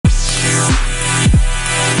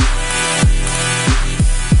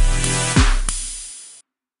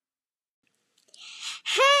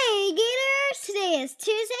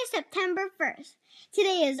September 1st.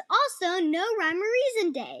 Today is also No Rhyme or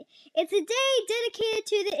Reason Day. It's a day dedicated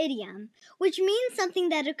to the idiom, which means something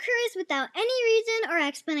that occurs without any reason or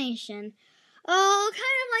explanation. Oh,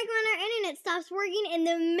 kind of like when our internet stops working in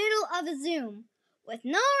the middle of a Zoom, with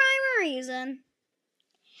no rhyme or reason.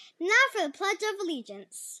 Now for the Pledge of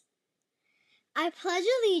Allegiance. I pledge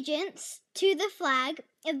allegiance to the flag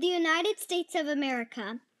of the United States of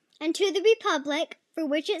America and to the republic for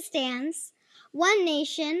which it stands, one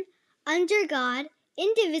nation, under God,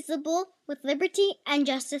 indivisible, with liberty and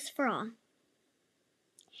justice for all.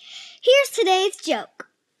 Here's today's joke.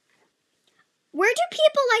 Where do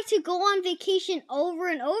people like to go on vacation over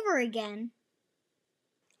and over again?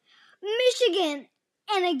 Michigan,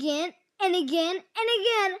 and again, and again, and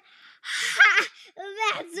again. Ha!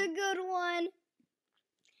 That's a good one.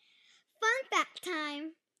 Fun fact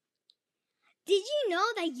time. Did you know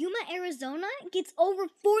that Yuma, Arizona gets over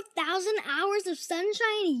 4,000 hours of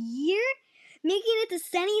sunshine a year, making it the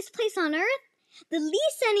sunniest place on Earth? The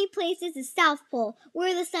least sunny place is the South Pole,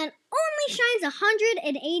 where the sun only shines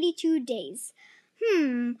 182 days.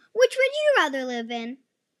 Which would you rather live in?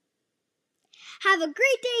 Have a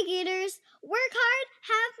great day, Gators. Work hard,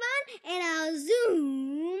 have fun, and